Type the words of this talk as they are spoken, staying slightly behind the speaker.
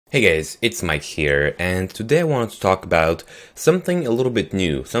Hey guys, it's Mike here, and today I wanted to talk about something a little bit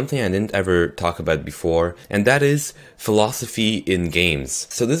new, something I didn't ever talk about before, and that is philosophy in games.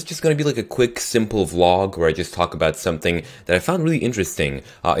 So this is just going to be like a quick, simple vlog where I just talk about something that I found really interesting.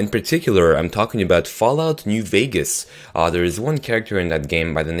 In particular, I'm talking about Fallout New Vegas. There is one character in that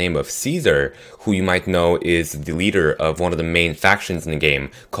game by the name of Caesar, who you might know is the leader of one of the main factions in the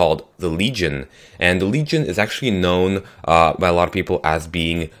game called the Legion. And the Legion is actually known by a lot of people as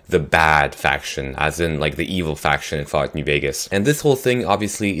being the bad faction, as in like the evil faction in Fallout New Vegas. And this whole thing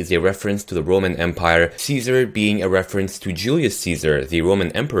obviously is a reference to the Roman Empire, Caesar being a reference to Julius Caesar, the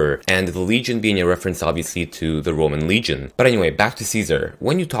Roman emperor, and the Legion being a reference obviously to the Roman Legion. But anyway, back to Caesar.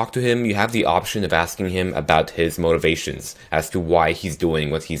 When you talk to him, you have the option of asking him about his motivations as to why he's doing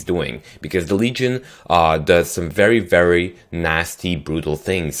what he's doing, because the Legion does some very, very nasty, brutal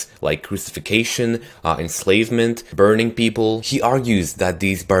things like crucifixion, enslavement, burning people. He argues that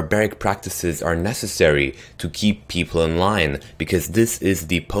these barbaric practices are necessary to keep people in line, because this is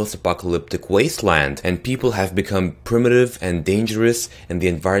the post-apocalyptic wasteland and people have become primitive and dangerous and the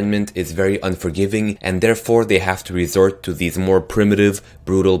environment is very unforgiving, and therefore they have to resort to these more primitive,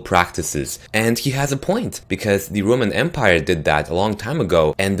 brutal practices. And he has a point, because the Roman Empire did that a long time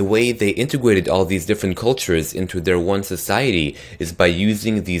ago, and the way they integrated all these different cultures into their one society is by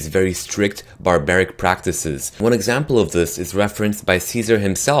using these very strict barbaric practices. One example of this is referenced by Caesar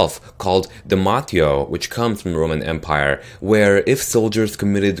himself, called Domatio, which comes from the Roman Empire, where if soldiers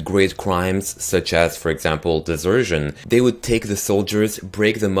committed great crimes, such as, for example, desertion, they would take the soldiers,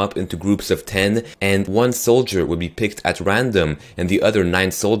 break them up into groups of 10, and one soldier would be picked at random, and the other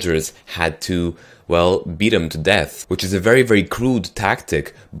 9 soldiers had to, well, beat him to death, which is a very, very crude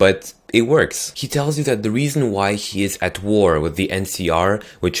tactic, but it works. He tells you that the reason why he is at war with the NCR,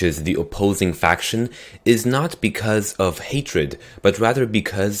 which is the opposing faction, is not because of hatred, but rather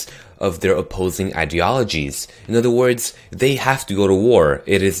because of their opposing ideologies. In other words, they have to go to war.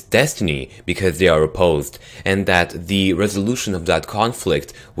 It is destiny because they are opposed, and that the resolution of that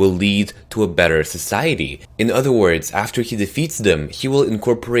conflict will lead to a better society. In other words, after he defeats them, he will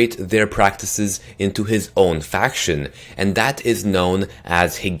incorporate their practices into his own faction, and that is known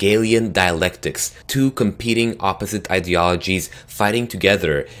as Hegelian dialectics, two competing opposite ideologies fighting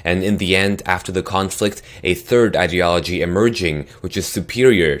together, and in the end, after the conflict, a third ideology emerging, which is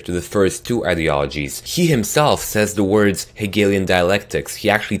superior to the first two ideologies. He himself says the words Hegelian dialectics. He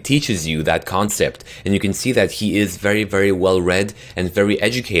actually teaches you that concept, and you can see that he is very, very well read and very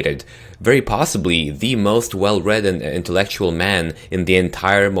educated. Very possibly the most well-read and intellectual man in the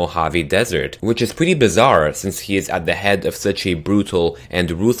entire Mojave Desert, which is pretty bizarre since he is at the head of such a brutal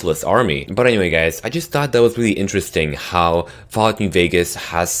and ruthless army. But anyway guys, I just thought that was really interesting how Fallout New Vegas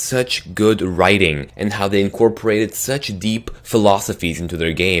has such good writing and how they incorporated such deep philosophies into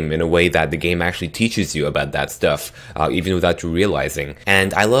their game in a way that the game actually teaches you about that stuff, even without you realizing.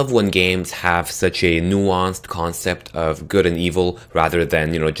 And I love when games have such a nuanced concept of good and evil rather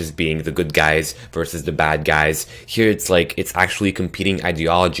than, just being the good guys versus the bad guys. Here it's like it's actually competing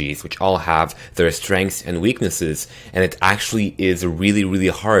ideologies which all have their strengths and weaknesses, and it actually is really, really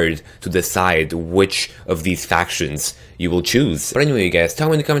hard to decide which of these factions you will choose. But anyway, guys, tell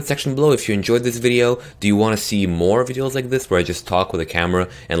me in the comment section below if you enjoyed this video. Do you want to see more videos like this where I just talk with a camera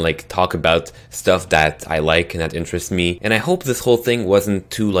and like talk about stuff that I like and that interests me? And I hope this whole thing wasn't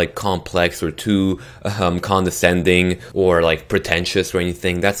too like complex or too condescending or like pretentious or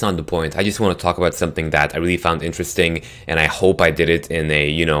anything. That's not the point. I just want to talk about something that I really found interesting, and I hope I did it in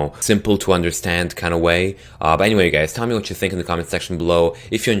a, simple to understand kind of way. But anyway, guys, tell me what you think in the comment section below.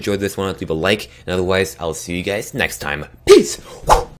 If you enjoyed this, why not leave a like, and otherwise, I'll see you guys next time. Peace!